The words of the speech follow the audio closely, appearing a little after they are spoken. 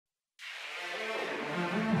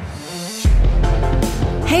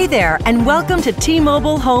Hey there, and welcome to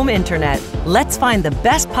T-Mobile Home Internet. Let's find the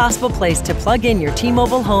best possible place to plug in your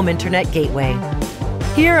T-Mobile Home Internet gateway.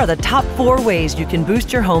 Here are the top 4 ways you can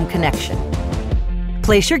boost your home connection.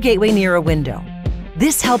 Place your gateway near a window.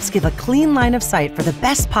 This helps give a clean line of sight for the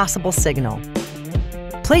best possible signal.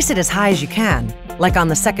 Place it as high as you can, like on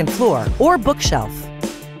the 2nd floor or bookshelf.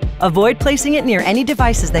 Avoid placing it near any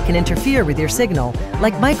devices that can interfere with your signal,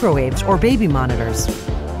 like microwaves or baby monitors.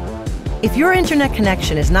 If your internet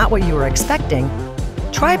connection is not what you were expecting,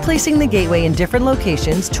 try placing the gateway in different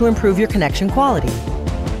locations to improve your connection quality.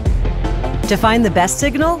 To find the best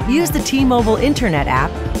signal, use the T-Mobile Internet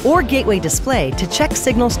app or gateway display to check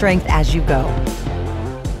signal strength as you go.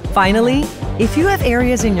 Finally, if you have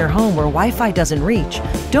areas in your home where Wi-Fi doesn't reach,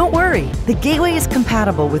 don't worry. The gateway is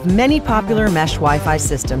compatible with many popular mesh Wi-Fi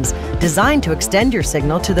systems designed to extend your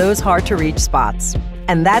signal to those hard-to-reach spots.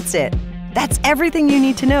 And that's it. That's everything you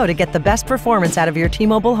need to know to get the best performance out of your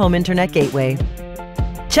T-Mobile Home Internet gateway.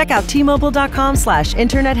 Check out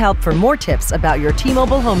T-Mobile.com/internet help for more tips about your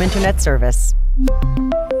T-Mobile Home Internet service.